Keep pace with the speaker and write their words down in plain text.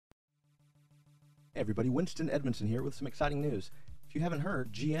Hey everybody, Winston Edmondson here with some exciting news. If you haven't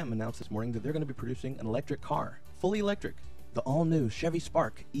heard, GM announced this morning that they're going to be producing an electric car, fully electric, the all-new Chevy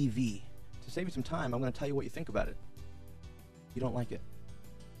Spark EV. To save you some time, I'm going to tell you what you think about it. You don't like it.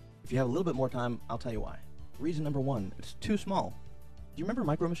 If you have a little bit more time, I'll tell you why. Reason number one, it's too small. Do you remember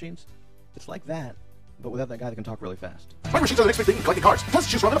Micro Machines? It's like that, but without that guy that can talk really fast. Micro Machines are the next big thing in collecting cars.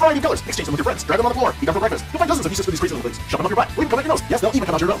 Plus, choose from in a variety of colors. Exchange them with your friends. Drive them on the floor. Eat them for breakfast. You'll find dozens of uses for these crazy little things. Shove them up your butt. Or even come out your nose. Yes, they'll even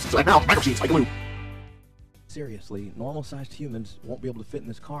come out your nose. So act now. Micro Machines, like glue. Seriously, normal-sized humans won't be able to fit in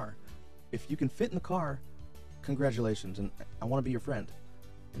this car. If you can fit in the car, congratulations, and I want to be your friend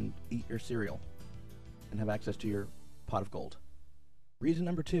and eat your cereal and have access to your pot of gold. Reason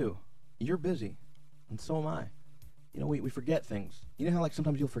number two, you're busy, and so am I. You know, we forget things. You know how like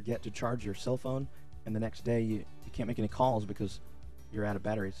sometimes you'll forget to charge your cell phone, and the next day you can't make any calls because you're out of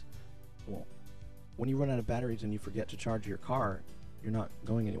batteries? Well, when you run out of batteries and you forget to charge your car, you're not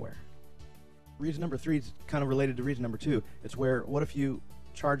going anywhere. Reason number three is kind of related to reason number two. It's where, what if you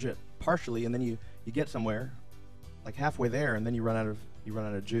charge it partially and then you get somewhere, like halfway there, and then you run out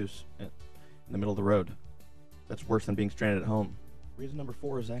of juice in the middle of the road? That's worse than being stranded at home. Reason number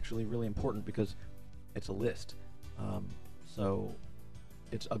four is actually really important because it's a list. So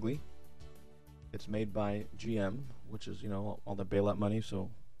it's ugly. It's made by GM, which is, you know, all the bailout money,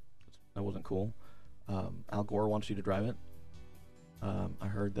 so that wasn't cool. Al Gore wants you to drive it. I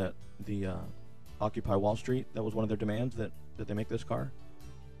heard that the Occupy Wall Street, that was one of their demands, that they make this car.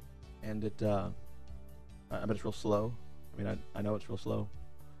 And it, I bet it's real slow. I mean, I know it's real slow.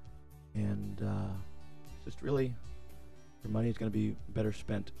 And it's just really, your money is going to be better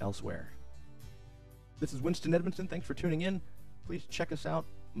spent elsewhere. This is Winston Edmondson. Thanks for tuning in. Please check us out,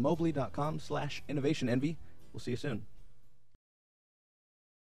 mobley.com/innovationenvy. We'll see you soon.